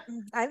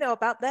know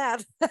about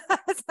that.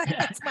 It's like,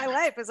 that's my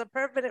life, is a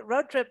permanent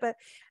road trip. And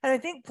I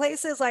think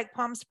places like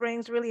Palm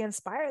Springs really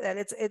inspire that.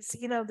 It's,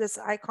 you know, this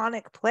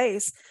iconic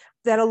place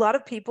that a lot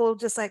of people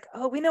just like,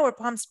 oh, we know where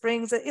Palm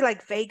Springs,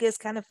 like Vegas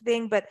kind of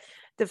thing. But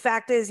the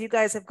fact is, you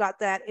guys have got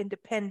that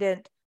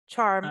independent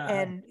charm,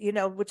 and, you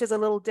know, which is a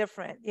little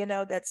different, you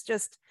know, that's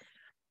just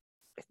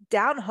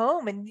down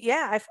home. And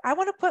yeah, I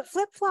want to put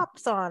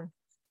flip-flops on.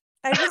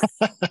 I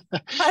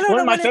don't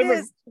know what it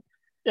is.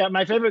 Yeah,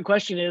 my favorite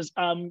question is,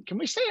 can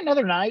we stay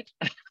another night?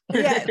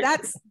 Yeah,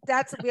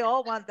 that's we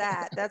all want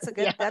that. That's a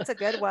good one. That's a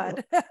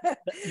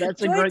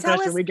great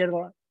question. We get a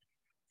lot.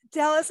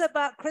 Tell us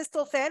about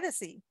Crystal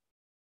Fantasy.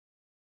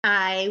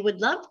 I would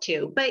love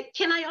to, but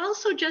can I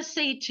also just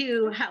say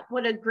too,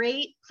 what a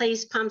great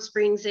place Palm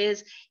Springs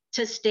is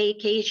to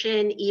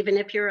staycation, even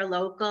if you're a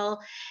local,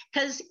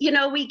 because, you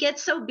know, we get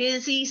so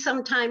busy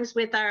sometimes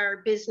with our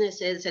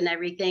businesses and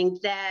everything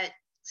that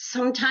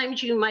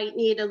sometimes you might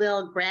need a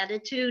little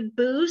gratitude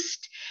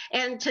boost,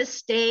 and to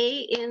stay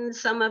in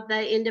some of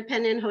the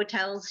independent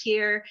hotels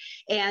here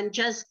and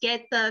just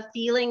get the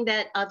feeling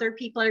that other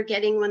people are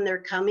getting when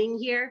they're coming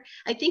here,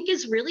 I think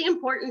is really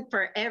important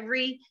for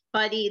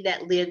everybody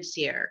that lives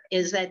here,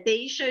 is that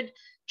they should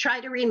try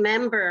to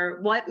remember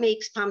what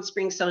makes Palm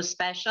Springs so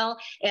special.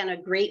 And a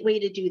great way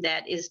to do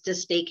that is to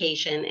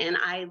staycation. And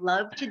I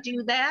love to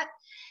do that.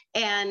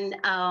 And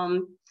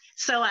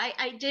so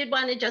I did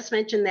want to just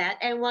mention that.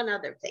 And one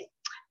other thing.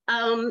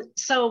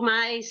 So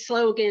my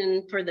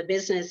slogan for the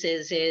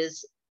businesses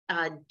is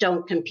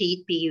don't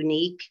compete, be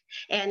unique.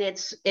 And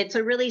it's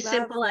a really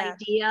simple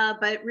idea,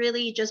 but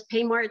really just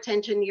pay more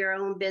attention to your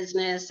own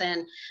business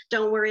and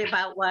don't worry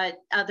about what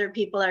other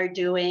people are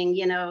doing.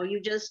 You know, you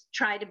just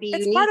try to be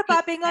unique. It's part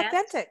about being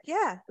authentic.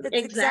 Yeah,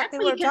 exactly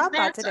what we're talking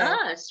about today.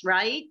 Us,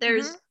 right?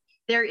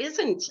 there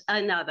isn't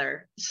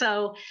another.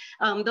 So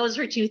those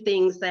are two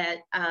things that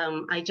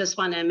I just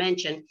want to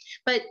mention.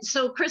 But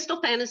so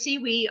Crystal Fantasy,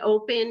 we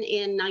opened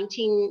in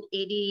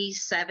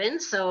 1987,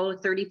 so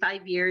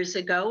 35 years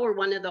ago. We're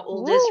one of the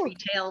oldest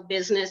retail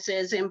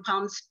businesses in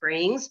Palm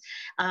Springs,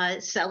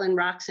 selling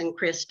rocks and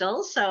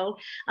crystals. So,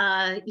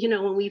 you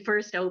know, when we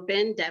first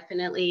opened,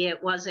 definitely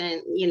it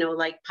wasn't, you know,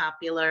 like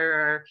popular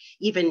or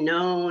even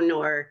known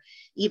or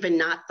even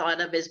not thought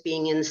of as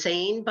being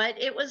insane, but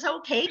it was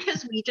okay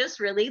because we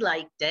just really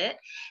liked it.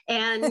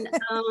 And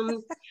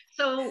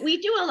so we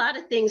do a lot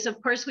of things.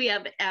 Of course, we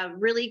have a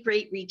really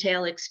great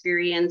retail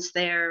experience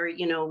there.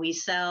 You know, we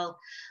sell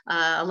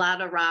a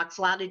lot of rocks,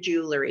 a lot of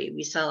jewelry.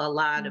 We sell a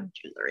lot of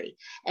jewelry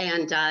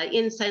and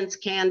incense,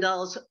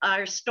 candles.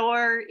 Our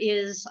store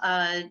is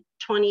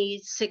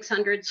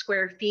 2,600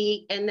 square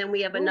feet. And then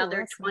we have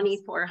another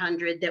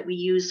 2,400 that we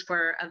use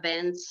for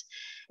events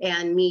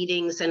and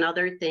meetings and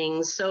other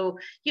things. So,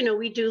 you know,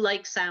 we do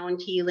like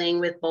sound healing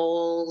with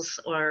bowls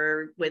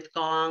or with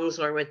gongs,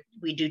 or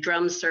we do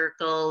drum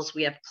circles.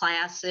 We have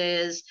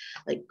classes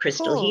like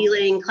crystal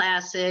healing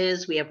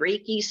classes. We have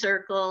Reiki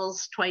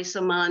circles twice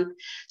a month.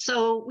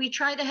 So we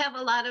try to have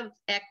a lot of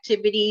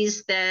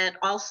activities that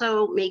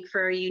also make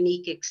for a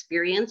unique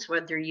experience,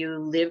 whether you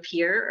live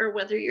here or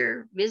whether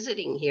you're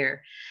visiting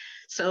here.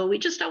 So we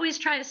just always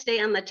try to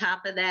stay on the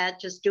top of that,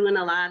 just doing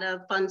a lot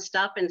of fun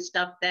stuff and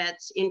stuff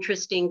that's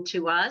interesting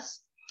to us.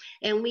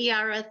 And we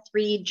are a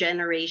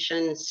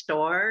 3-generation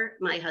store.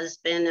 My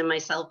husband and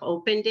myself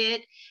opened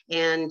it,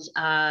 and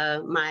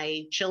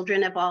my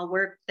children have all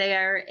worked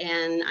there,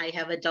 and I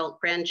have adult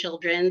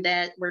grandchildren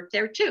that work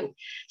there too.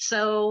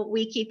 So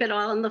we keep it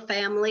all in the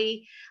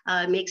family.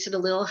 Makes it a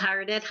little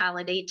hard at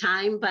holiday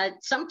time, but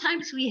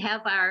sometimes we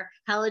have our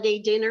holiday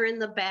dinner in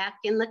the back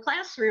in the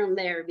classroom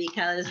there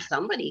because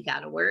somebody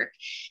got to work.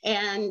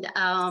 And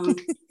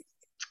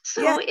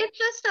so it's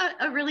just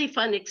a really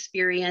fun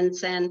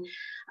experience. And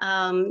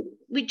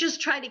we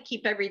just try to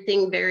keep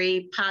everything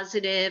very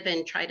positive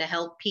and try to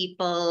help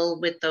people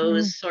with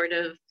those sort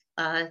of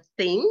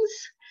things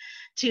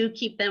to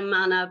keep them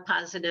on a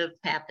positive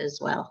path as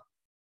well.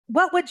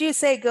 What would you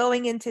say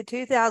going into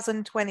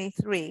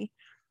 2023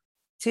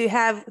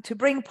 to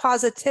bring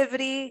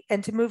positivity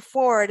and to move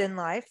forward in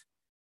life,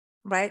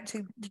 right?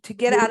 To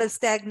get out of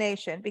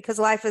stagnation, because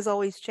life is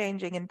always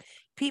changing and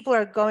people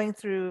are going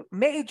through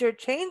major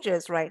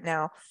changes right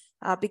now.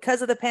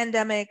 Because of the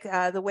pandemic,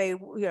 the way,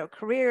 you know,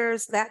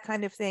 careers, that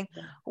kind of thing.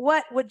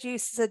 What would you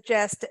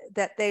suggest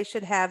that they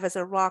should have as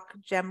a rock,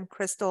 gem,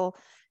 crystal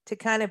to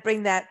kind of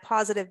bring that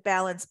positive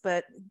balance,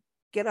 but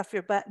get off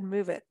your butt and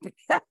move it?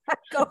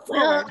 Go forward.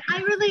 Well,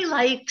 I really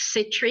like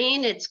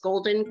citrine. It's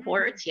golden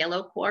quartz,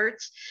 yellow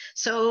quartz.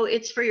 So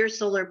it's for your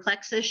solar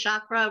plexus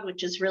chakra,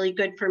 which is really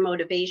good for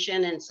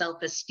motivation and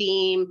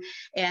self-esteem.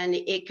 And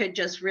it could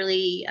just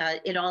really,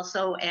 it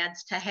also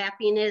adds to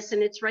happiness,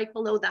 and it's right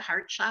below the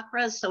heart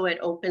chakra. So it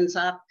opens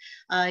up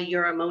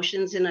your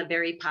emotions in a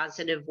very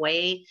positive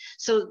way.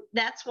 So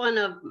that's one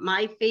of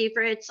my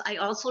favorites. I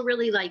also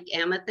really like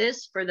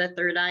amethyst for the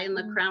third eye and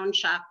the crown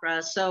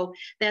chakra. So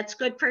that's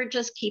good for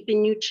just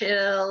keeping you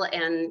chill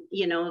and,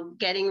 you know,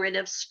 getting rid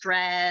of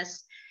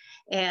stress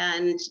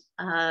and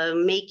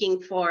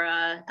making for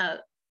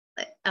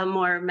a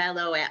more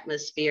mellow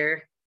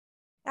atmosphere.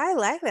 I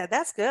like that.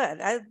 That's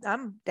good.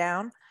 I'm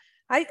down.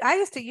 I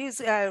used to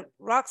use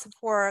rocks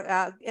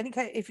for any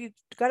kind. If you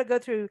got to go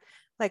through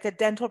like a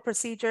dental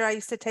procedure, I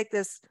used to take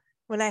this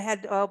when I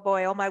had, oh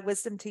boy, all my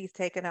wisdom teeth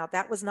taken out.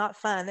 That was not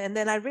fun. And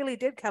then I really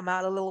did come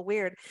out a little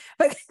weird.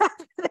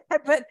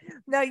 But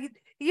no,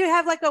 you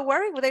have like a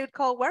what they would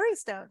call worry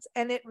stones,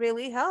 and it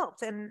really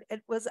helped. And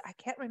it was, I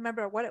can't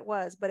remember what it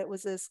was, but it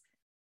was this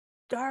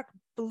dark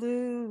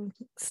blue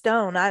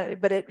stone.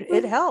 But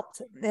it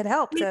helped. It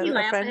helped. Maybe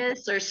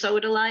lapis or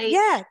sodalite.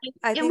 Yeah,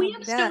 and we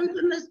have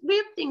stones we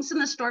have things in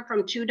the store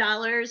from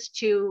 $2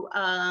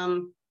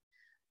 to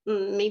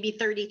maybe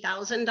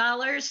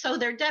 $30,000. So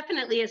there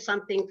definitely is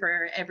something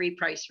for every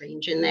price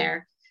range in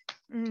there.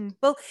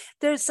 Well,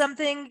 there's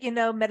something, you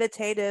know,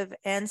 meditative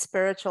and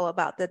spiritual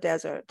about the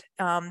desert.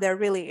 There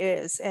really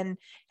is. And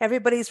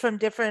everybody's from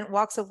different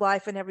walks of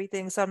life and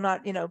everything. So I'm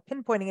not, you know,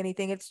 pinpointing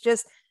anything. It's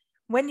just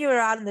when you're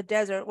out in the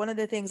desert, one of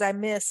the things I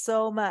miss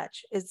so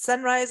much is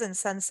sunrise and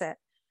sunset.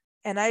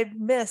 And I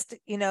missed,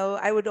 you know,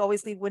 I would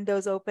always leave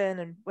windows open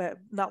and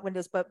not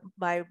windows, but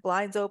my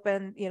blinds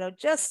open, you know,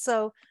 just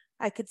so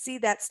I could see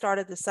that start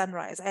of the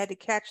sunrise. I had to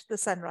catch the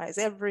sunrise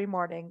every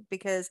morning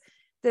because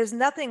there's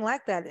nothing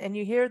like that. And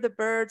you hear the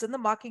birds and the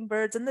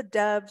mockingbirds and the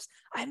doves.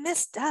 I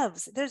miss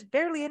doves. There's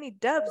barely any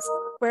doves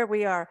where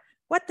we are.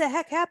 What the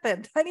heck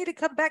happened? I need to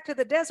come back to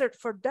the desert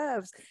for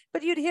doves.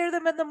 But you'd hear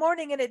them in the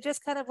morning and it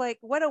just kind of like,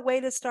 what a way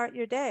to start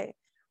your day.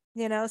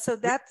 You know, so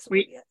that's...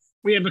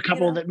 We have a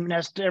couple that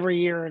nest every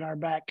year in our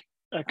back,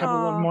 a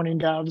couple of morning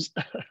doves.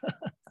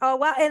 Oh,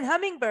 wow. And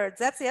hummingbirds.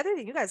 That's the other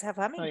thing. You guys have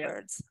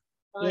hummingbirds.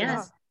 Oh, yeah.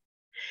 Yes.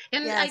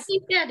 And I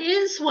think that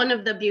is one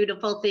of the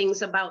beautiful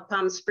things about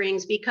Palm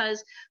Springs,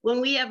 because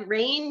when we have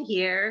rain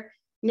here,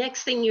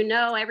 next thing you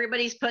know,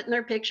 everybody's putting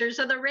their pictures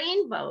of the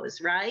rainbows,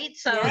 right?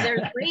 So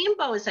there's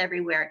rainbows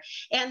everywhere.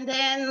 And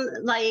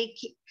then like,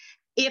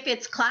 if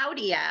it's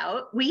cloudy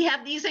out, we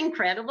have these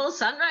incredible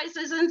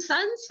sunrises and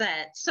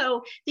sunsets.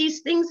 So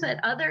these things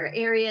that other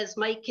areas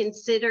might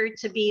consider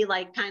to be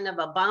like kind of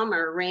a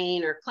bummer,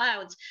 rain or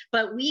clouds,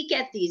 but we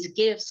get these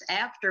gifts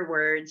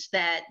afterwards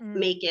that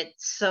make it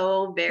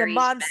so very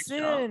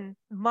special.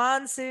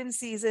 Monsoon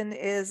season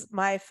is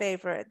my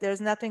favorite. There's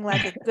nothing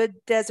like a good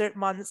desert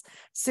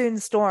monsoon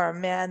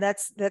storm, man.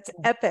 That's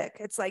epic.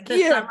 It's like,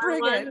 yeah,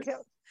 bring it.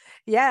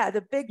 Yeah,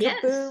 the big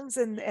kabooms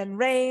and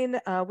rain.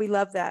 We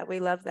love that.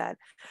 We love that.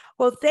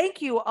 Well, thank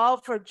you all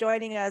for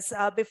joining us.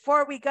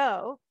 Before we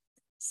go,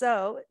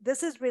 so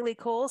this is really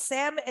cool.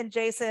 Sam and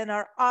Jason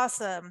are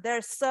awesome.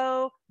 They're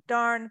so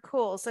darn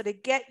cool. So to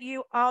get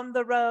you on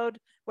the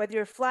road, whether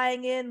you're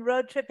flying in,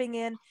 road tripping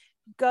in,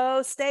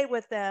 go stay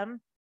with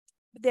them.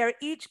 They're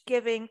each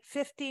giving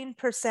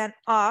 15%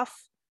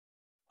 off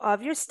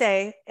of your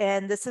stay,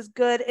 and this is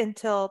good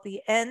until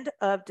the end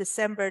of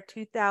December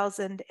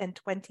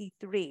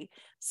 2023.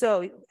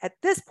 So at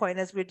this point,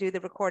 as we do the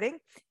recording,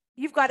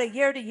 you've got a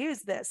year to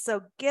use this,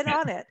 so get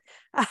on it.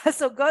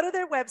 So go to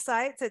their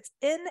websites. It's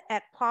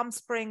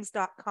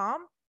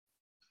in@palmsprings.com.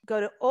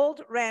 Go to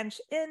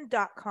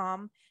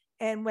oldranchin.com,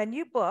 and when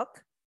you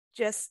book,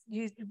 just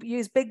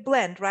use Big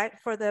Blend, right,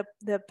 for the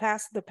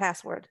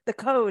password, the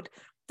code,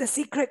 the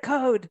secret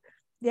code.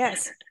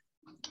 Yes.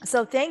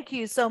 So thank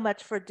you so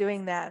much for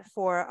doing that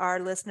for our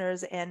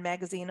listeners and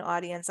magazine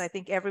audience. I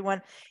think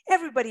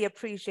everybody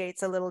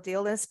appreciates a little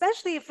deal, and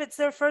especially if it's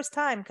their first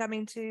time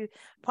coming to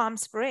Palm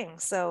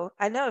Springs. So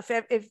I know if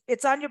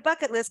it's on your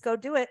bucket list, go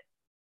do it.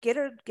 Get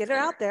her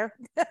out there.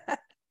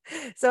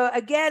 So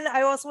again,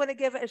 I also want to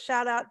give a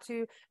shout out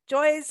to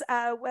Joy's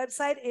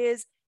website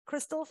is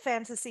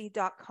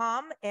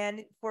crystalfantasy.com,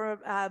 and for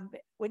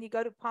when you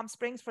go to Palm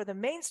Springs for the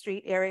Main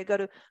Street area, go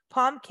to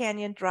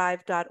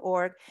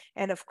palmcanyondrive.org,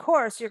 and of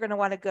course you're going to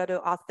want to go to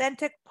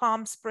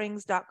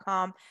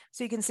authenticpalmsprings.com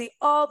so you can see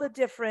all the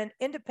different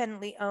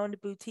independently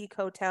owned boutique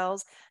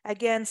hotels.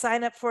 Again,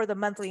 sign up for the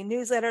monthly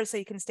newsletter so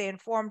you can stay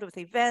informed with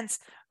events,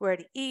 where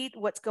to eat,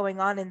 what's going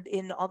on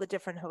in all the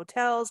different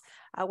hotels,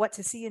 what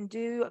to see and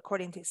do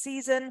according to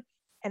season.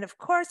 And of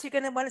course, you're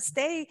going to want to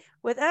stay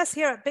with us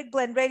here at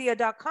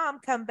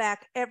bigblendradio.com. Come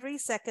back every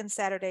second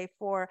Saturday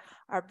for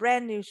our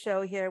brand new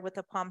show here with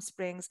the Palm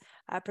Springs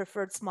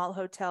Preferred Small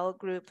Hotel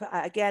Group.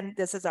 Again,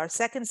 this is our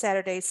second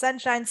Saturday,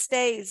 Sunshine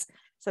Stays.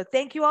 So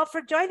thank you all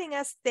for joining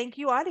us. Thank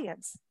you,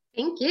 audience.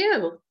 Thank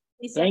you.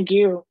 Thank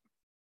you.